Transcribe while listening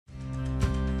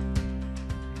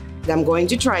I'm going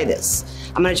to try this.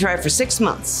 I'm going to try it for 6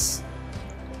 months.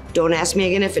 Don't ask me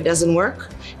again if it doesn't work.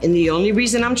 And the only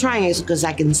reason I'm trying is because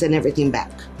I can send everything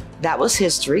back. That was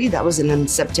history. That was in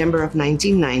September of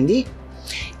 1990.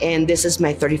 And this is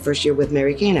my 31st year with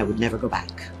Mary Kay, and I would never go back.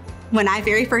 When I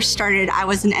very first started, I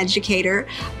was an educator.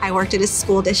 I worked at a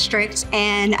school district,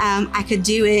 and I could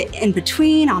do it in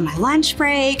between on my lunch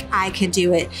break. I could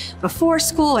do it before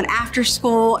school and after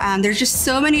school. There's just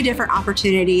so many different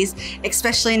opportunities,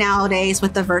 especially nowadays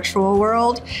with the virtual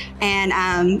world.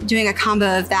 And doing a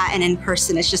combo of that and in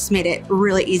person has just made it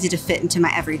really easy to fit into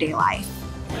my everyday life.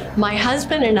 My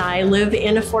husband and I live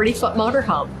in a 40-foot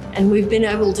motorhome, and we've been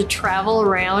able to travel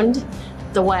around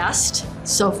the West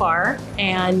so far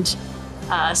and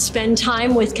spend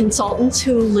time with consultants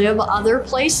who live other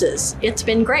places. It's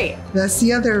been great. That's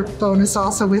the other bonus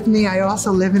also with me. I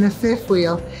also live in a fifth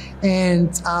wheel,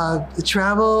 and the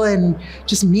travel and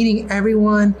just meeting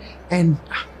everyone, and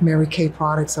Mary Kay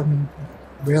products, I mean,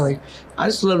 really. I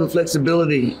just love the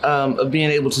flexibility of being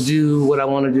able to do what I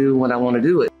want to do when I want to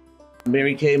do it.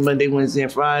 Mary Kay Monday, Wednesday,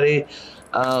 and Friday.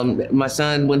 My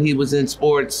son, when he was in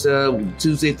sports,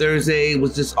 Tuesday, Thursday,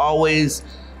 was just always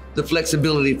the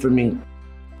flexibility for me.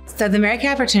 So the Mary Kay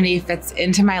opportunity fits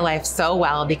into my life so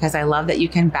well because I love that you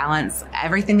can balance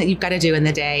everything that you've got to do in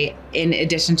the day in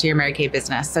addition to your Mary Kay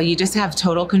business. So you just have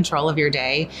total control of your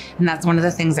day. And that's one of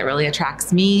the things that really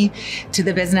attracts me to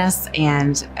the business,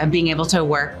 and being able to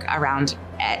work around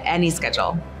any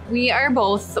schedule. We are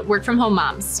both work from home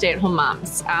moms, stay-at-home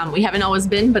moms. We haven't always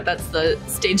been, but that's the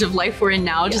stage of life we're in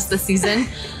now, just the season.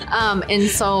 And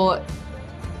so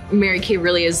Mary Kay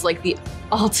really is like the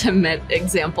ultimate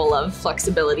example of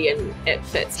flexibility, and it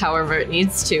fits however it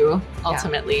needs to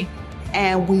ultimately.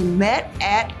 And we met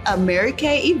at a Mary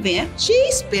Kay event.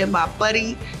 She's been my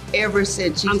buddy ever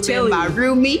since. She's been my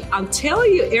roomie. I'm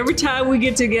telling you, every time we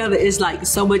get together, it's like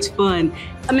so much fun.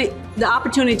 I mean, the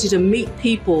opportunity to meet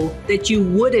people that you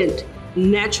wouldn't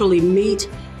naturally meet,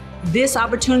 this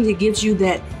opportunity gives you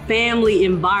that family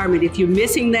environment. If you're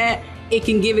missing that, it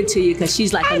can give it to you because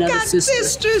she's like another sister. I got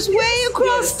sisters way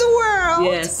across the world.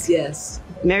 Yes, yes.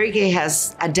 Mary Kay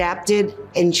has adapted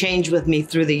and changed with me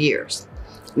through the years.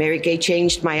 Mary Kay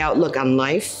changed my outlook on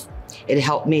life. It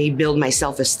helped me build my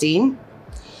self-esteem.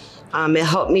 It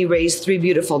helped me raise 3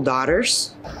 beautiful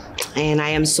daughters. And I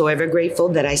am so ever grateful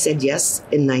that I said yes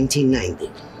in 1990.